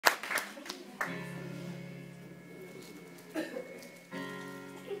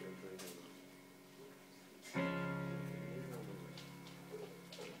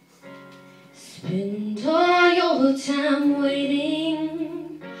time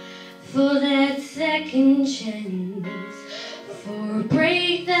waiting for that second chance, for a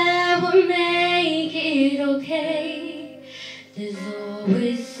break that would make it okay. There's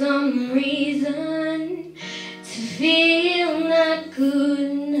always some reason to feel not good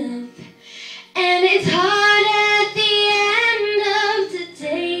enough, and it's hard at the end of the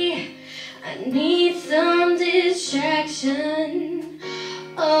day. I need some distraction.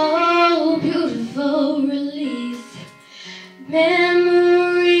 Oh, beautiful release.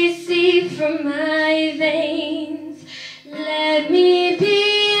 Memories seep from my veins. Let me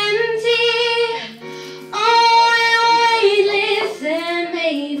be empty. Oh, and weightless, and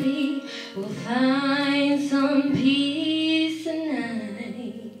maybe we'll find some peace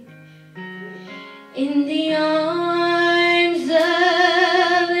tonight in the arms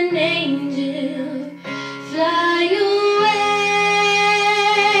of an angel. Fly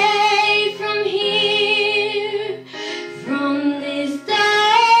away from here, from this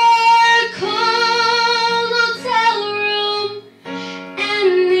dark, cold hotel room,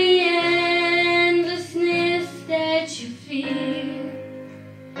 and the endlessness that you feel.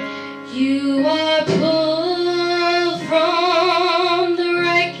 You are pulled from the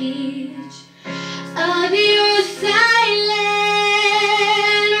wreckage of your silent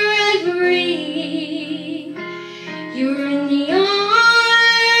reverie. You're in the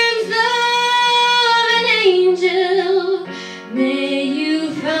arms of an angel. May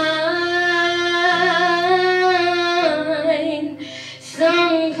you find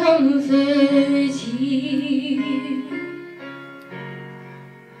some comfort here.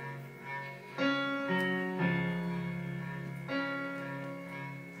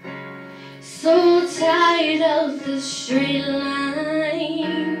 So tired of the straight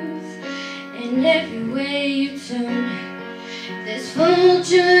lines, and everywhere you turn there's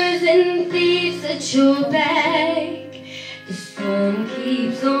vultures and thieves at your back. The storm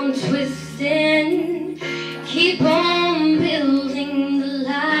keeps on twisting, keep on building the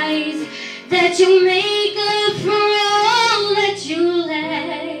lies that you make up for all that you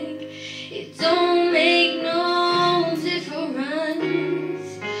lack. It don't make no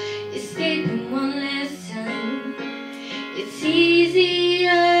difference escaping one last time. It's easier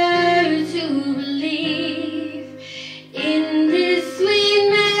to believe in this sweet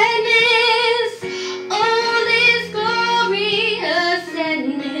madness, oh, this glorious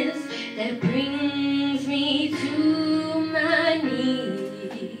sadness that brings me to my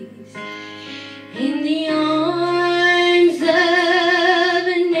knees in the arms of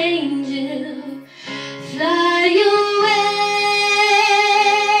an angel. Fly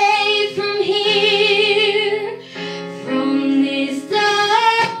away from here, from this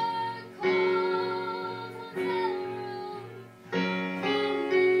dark, cold hotel room,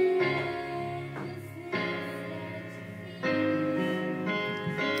 and the endlessness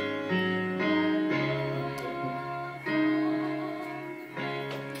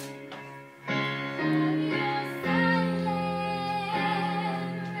that you feel.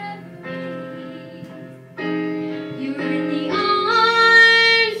 You're in the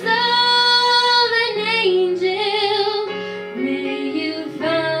arms of an angel. May you find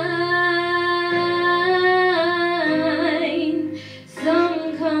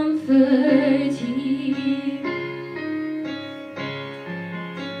some comfort here.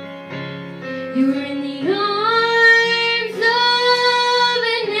 You're in